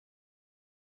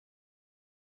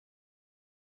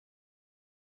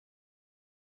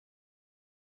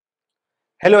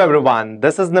Hello everyone,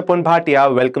 this is Nipun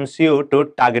Bhatia welcomes you to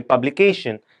Target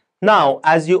Publication. Now,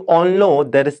 as you all know,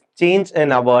 there is change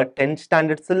in our 10th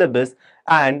standard syllabus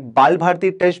and Bal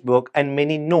Bharati textbook and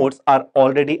many notes are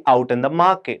already out in the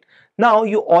market. Now,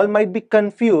 you all might be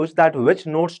confused that which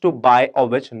notes to buy or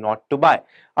which not to buy.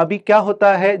 अभी क्या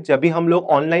होता है जब भी हम लोग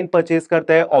online purchase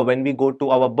करते हैं और when we go to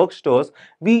our bookstores,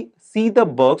 we see the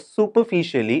books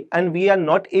superficially and we are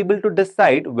not able to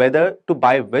decide whether to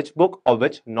buy which book or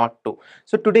which not to.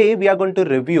 So today we are going to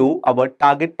review our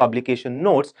target publication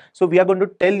notes. So we are going to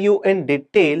tell you in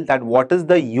detail that what is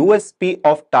the USP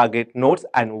of target notes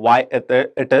and why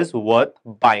it is worth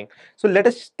buying. So let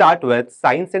us start with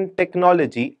science and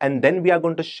technology and then we are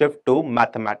going to shift to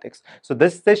mathematics. So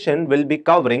this session will be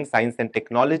covering science and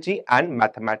technology and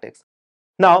mathematics.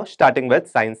 Now starting with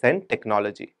science and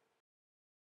technology.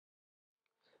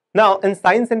 Now, in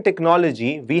Science and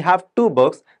Technology, we have two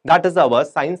books, that is our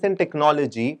Science and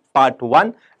Technology Part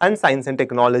 1 and Science and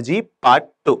Technology Part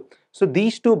 2. So,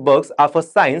 these two books are for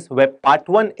science where Part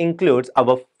 1 includes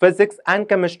our physics and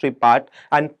chemistry part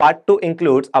and Part 2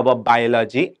 includes our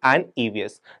biology and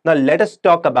EVS. Now, let us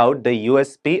talk about the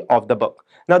USP of the book.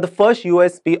 Now, the first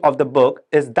USP of the book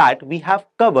is that we have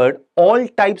covered all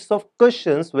types of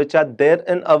questions which are there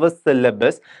in our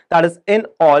syllabus. That is, in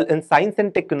all, in Science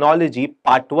and Technology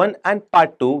Part 1 and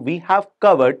Part 2, we have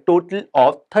covered total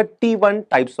of 31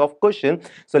 types of questions.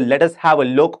 So, let us have a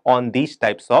look on these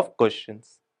types of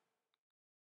questions.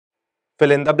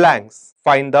 Fill in the blanks.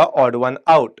 Find the odd one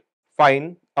out.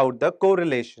 Find out the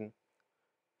correlation.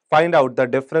 Find out the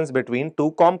difference between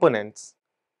two components.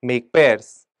 Make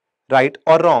pairs. Right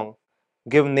or wrong.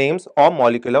 Give names or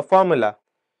molecular formula.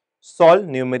 Solve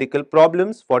numerical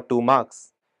problems for 2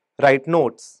 marks. Write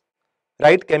notes.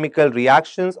 Write chemical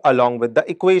reactions along with the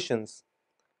equations.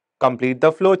 Complete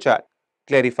the flowchart.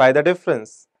 Clarify the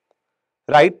difference.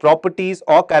 Write properties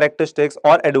or characteristics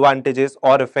or advantages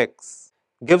or effects.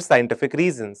 Give scientific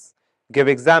reasons. Give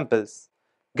examples.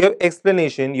 Give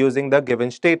explanation using the given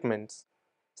statements.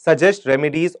 Suggest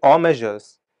remedies or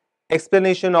measures.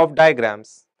 Explanation of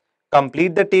diagrams.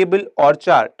 Complete the table or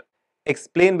chart.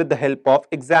 Explain with the help of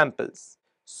examples.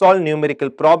 Solve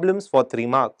numerical problems for 3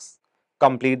 marks.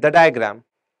 Complete the diagram.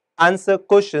 Answer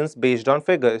questions based on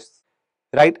figures.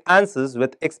 Write answers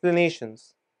with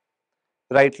explanations.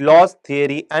 Write laws,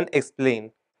 theory and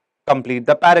explain. Complete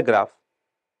the paragraph.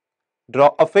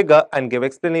 Draw a figure and give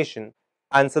explanation.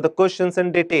 Answer the questions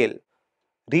in detail.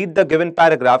 Read the given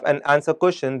paragraph and answer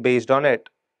question based on it.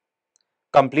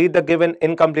 Complete the given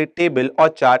incomplete table or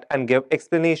chart and give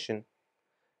explanation.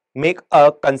 Make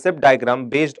a concept diagram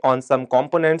based on some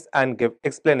components and give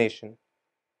explanation.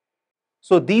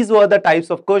 So these were the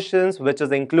types of questions which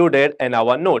is included in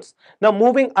our notes. Now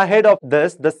moving ahead of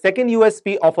this, the second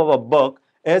USP of our book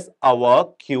is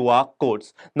our QR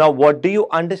codes. Now what do you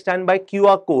understand by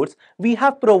QR codes? We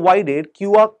have provided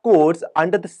QR codes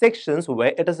under the sections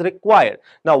where it is required.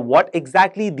 Now what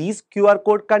exactly these QR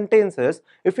code contains is,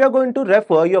 if you are going to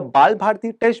refer your Bal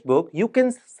Bharati textbook, you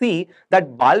can see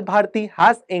that Bal Bharati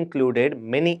has included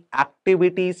many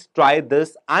activities, try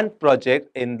this and project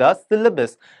in the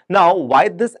syllabus. Now why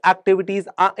these activities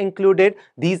are included?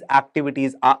 These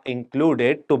activities are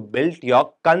included to build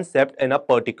your concept in a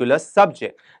particular subject.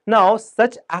 Now,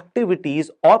 such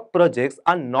activities or projects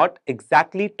are not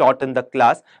exactly taught in the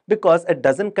class because it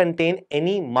doesn't contain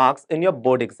any marks in your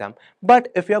board exam. But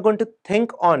if you are going to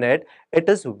think on it, it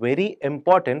is very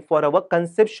important for our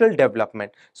conceptual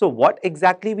development. So what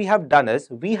exactly we have done is,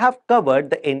 we have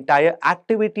covered the entire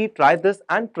activity, try this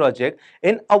and project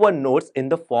in our notes in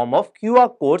the form of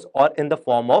QR codes or in the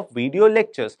form of video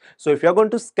lectures. So if you are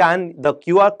going to scan the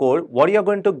QR code, what you are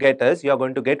going to get is, you are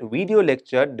going to get video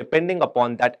lecture depending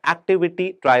upon that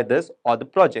activity, try this or the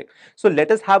project. So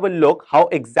let us have a look how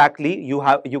exactly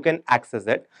you can access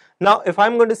it. Now if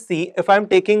I'm going to see, if I'm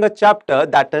taking a chapter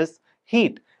that is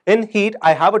heat. In heat,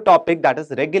 I have a topic that is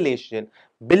regulation.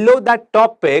 Below that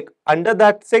topic, under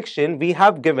that section, we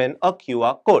have given a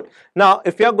QR code. Now,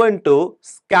 if you are going to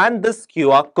scan this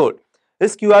QR code,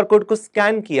 इस QR code को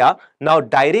scan किया, now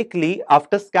directly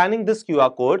after scanning this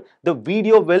QR code, the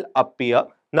video will appear.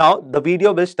 Now the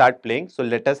video will start playing. So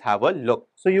let us have a look.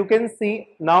 So you can see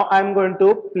now I'm going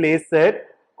to place it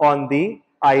on the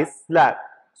ice slab.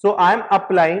 So I'm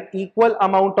applying equal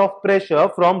amount of pressure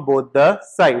from both the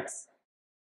sides.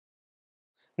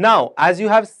 Now, as you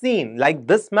have seen, like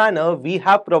this manner, we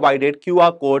have provided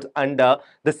QR codes under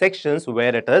the sections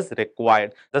where it is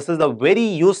required. This is a very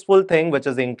useful thing which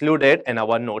is included in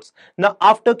our notes. Now,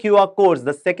 after QR codes,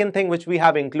 the second thing which we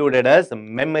have included is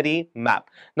memory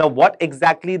map. Now, what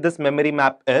exactly this memory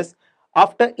map is?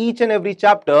 after each and every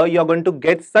chapter, you're going to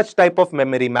get such type of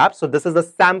memory map. So this is a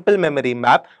sample memory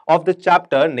map of the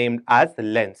chapter named as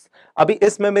lens. अभी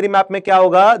इस memory map में क्या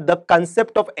होगा? The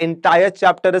concept of entire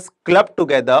chapter is clubbed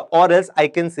together, or else I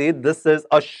can say this is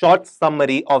a short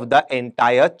summary of the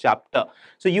entire chapter.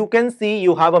 So you can see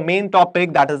you have a main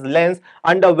topic, that is lens,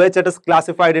 under which it is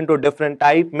classified into different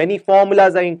type. Many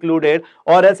formulas are included,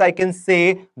 or else I can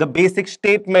say the basic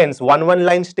statements, one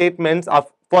line statements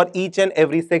of for each and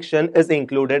every section is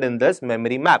included in this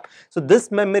memory map. So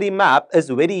this memory map is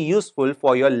very useful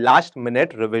for your last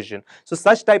minute revision. So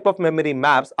such type of memory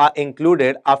maps are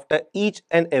included after each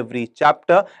and every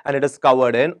chapter, and it is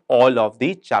covered in all of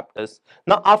the chapters.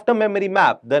 Now after memory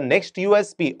map, the next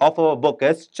USP of our book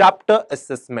is chapter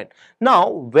assessment. Now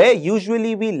where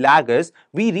usually we lag is,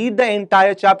 we read the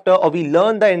entire chapter or we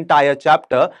learn the entire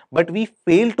chapter, but we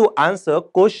fail to answer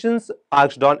questions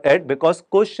asked on it because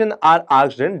questions are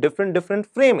asked in different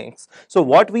framings. So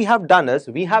what we have done is,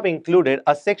 we have included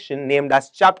a section named as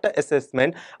chapter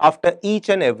assessment after each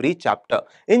and every chapter.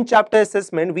 In chapter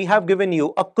assessment, we have given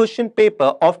you a question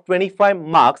paper of 25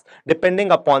 marks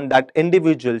depending upon that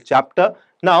individual chapter.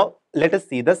 Now let us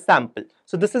see the sample.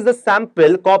 So this is the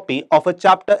sample copy of a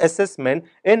chapter assessment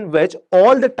in which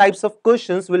all the types of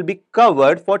questions will be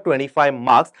covered for 25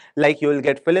 marks. Like you will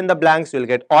get fill in the blanks, you will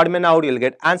get odd man out, you will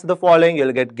get answer the following, you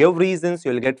will get give reasons,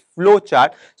 you will get flow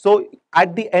chart. So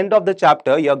at the end of the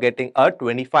chapter, you are getting a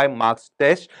 25 marks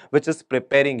test which is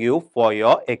preparing you for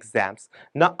your exams.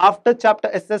 Now after chapter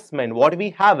assessment, what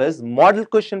we have is model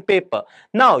question paper.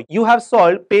 Now you have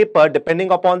solved paper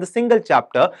depending upon the single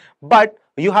chapter, but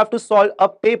you have to solve a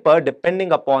paper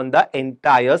depending upon the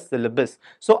entire syllabus.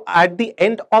 So at the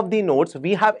end of the notes,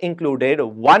 we have included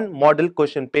one model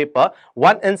question paper,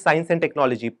 one in Science and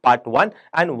Technology Part 1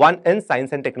 and one in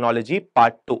Science and Technology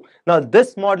Part 2. Now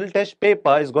this model test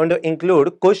paper is going to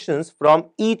include questions from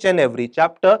each and every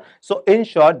chapter. So in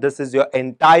short, this is your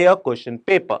entire question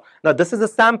paper. Now this is a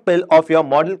sample of your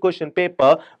model question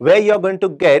paper where you're going to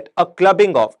get a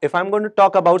clubbing of, if I'm going to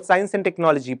talk about Science and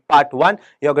Technology Part 1,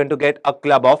 you're going to get a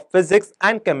club of physics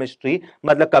and chemistry.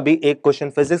 मतलब कभी एक question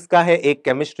physics का है, एक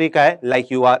chemistry का है,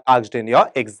 like you are asked in your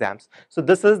exams. So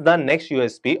this is the next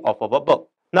USP of our book.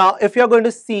 Now, if you're going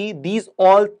to see, these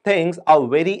all things are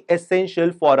very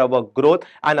essential for our growth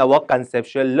and our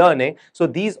conceptual learning. So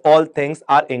these all things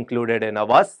are included in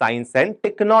our science and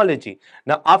technology.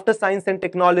 Now, after science and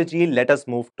technology, let us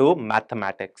move to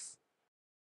mathematics.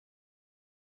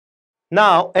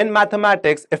 Now, in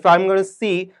mathematics, if I'm going to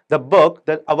see the book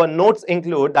that our notes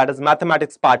include, that is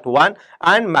Mathematics Part 1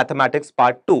 and Mathematics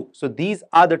Part 2. So these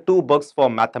are the two books for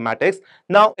mathematics.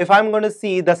 Now, if I'm going to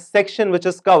see the section which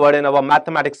is covered in our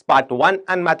Mathematics Part 1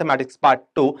 and Mathematics Part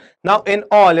 2. Now, in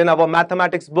all, in our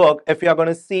mathematics book, if you are going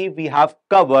to see, we have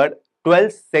covered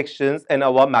 12 sections in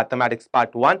our Mathematics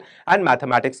Part 1 and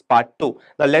Mathematics Part 2.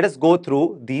 Now, let us go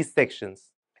through these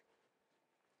sections.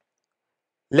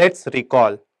 Let's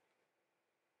recall.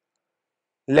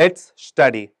 Let's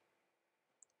study.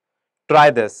 Try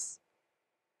this.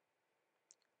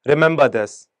 Remember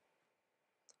this.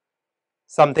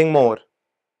 Something more.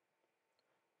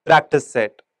 Practice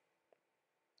set.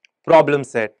 Problem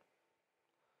set.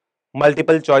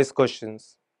 Multiple choice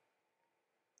questions.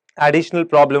 Additional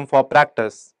problem for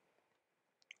practice.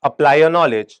 Apply your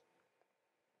knowledge.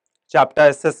 Chapter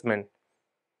assessment.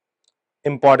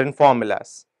 Important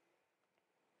formulas.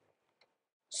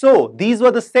 So these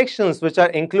were the sections which are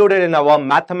included in our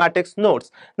mathematics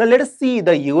notes. Now let us see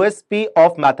the USP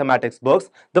of mathematics books.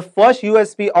 The first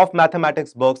USP of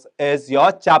mathematics books is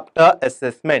your chapter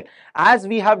assessment. As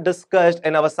we have discussed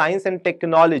in our science and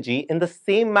technology, in the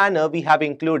same manner we have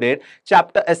included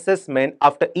chapter assessment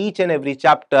after each and every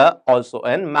chapter also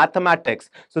in mathematics.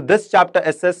 So this chapter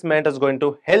assessment is going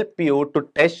to help you to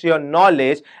test your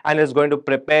knowledge and is going to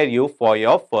prepare you for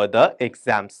your further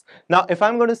exams. Now if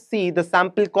I'm going to see the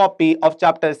sample copy of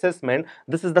chapter assessment,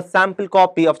 this is the sample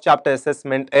copy of chapter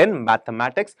assessment in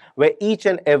mathematics where each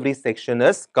and every section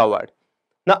is covered.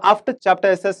 Now after chapter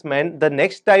assessment, the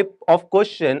next type of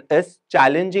question is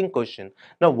challenging question.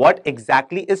 Now what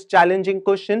exactly is challenging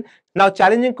question? Now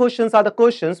challenging questions are the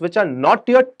questions which are not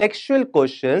your textual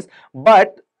questions,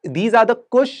 but these are the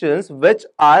questions which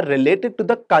are related to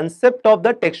the concept of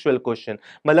the textual question.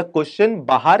 मतलब question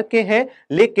बाहर के हैं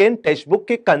लेकिन text book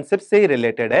के concept से ही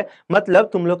related है. मतलब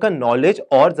तुम लोग का नॉलेज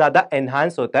और ज्यादा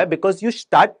एनहांस होता है because you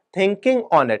start thinking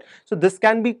on it. So this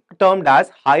can be termed as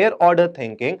higher order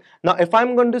thinking. Now if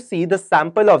I'm going to see the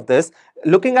sample of this,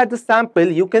 looking at the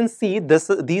sample, you can see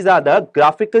these are the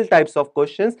graphical types of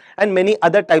questions and many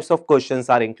other types of questions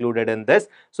are included in this.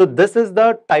 So this is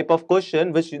the type of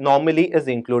question which normally is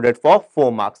included for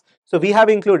 4 marks. So we have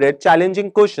included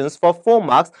challenging questions for 4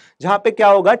 marks, जहां पे क्या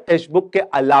होगा, text book के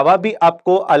अलावा भी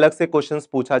आपको अलग से क्वेश्चंस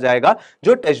पूछा जाएगा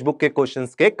जो टेक्स्ट बुक के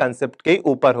क्वेश्चंस के कंसेप्ट के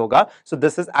ऊपर होगा. So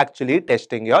this is actually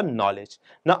testing your knowledge.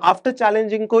 Now after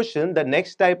challenging question, the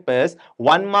next type is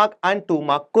 1 mark and 2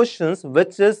 mark questions,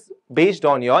 which is based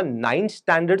on your 9th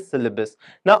standard syllabus.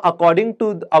 Now according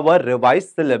to our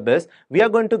revised syllabus, we are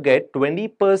going to get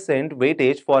 20%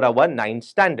 weightage for our 9th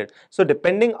standard. So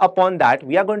depending upon that,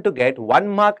 we are going to get 1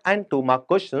 mark and 2 mark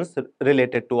questions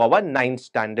related to our 9th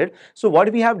standard. So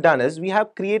what we have done is we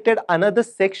have created another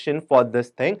section for this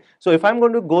thing. So if I'm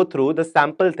going to go through the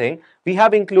sample thing, we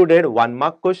have included 1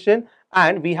 mark question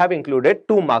and we have included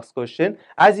 2 marks question.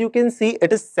 As you can see,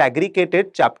 it is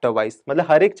segregated chapter wise. मतलब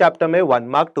हर एक chapter में 1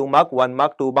 mark, 2 mark, 1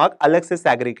 mark, 2 mark अलग से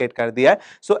segregate कर दिया है.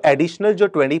 So additional जो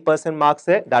 20% marks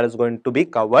है, that is going to be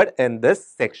covered in this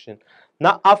section.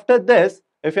 Now after this,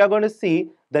 if you are going to see,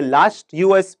 the last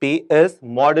USP is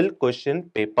model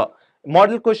question paper.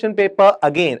 Model question paper,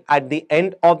 again at the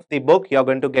end of the book you are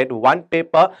going to get one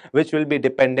paper which will be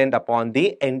dependent upon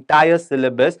the entire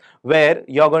syllabus, where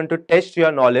you are going to test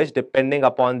your knowledge depending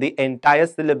upon the entire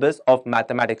syllabus of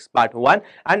mathematics part 1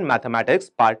 and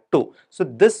mathematics part 2. So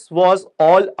this was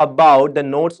all about the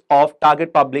notes of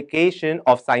target publication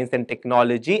of science and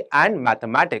technology and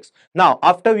mathematics. Now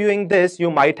after viewing this, you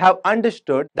might have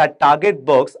understood that target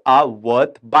books are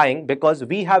worth buying because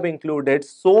we have included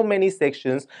so many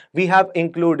sections. We have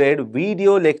included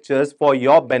video lectures for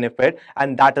your benefit,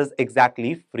 and that is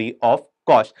exactly free of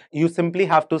cost. You simply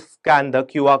have to scan the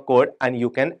QR code and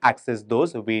you can access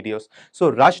those videos.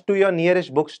 So rush to your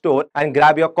nearest bookstore and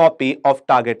grab your copy of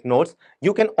Target Notes.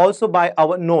 You can also buy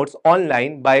our notes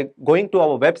online by going to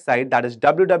our website, that is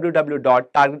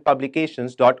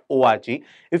www.targetpublications.org.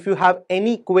 If you have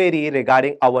any query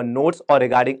regarding our notes or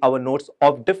regarding our notes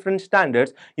of different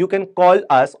standards, you can call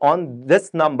us on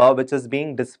this number which is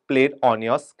being displayed on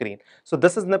your screen. So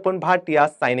this is Nipun Bhatia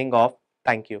signing off.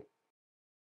 Thank you.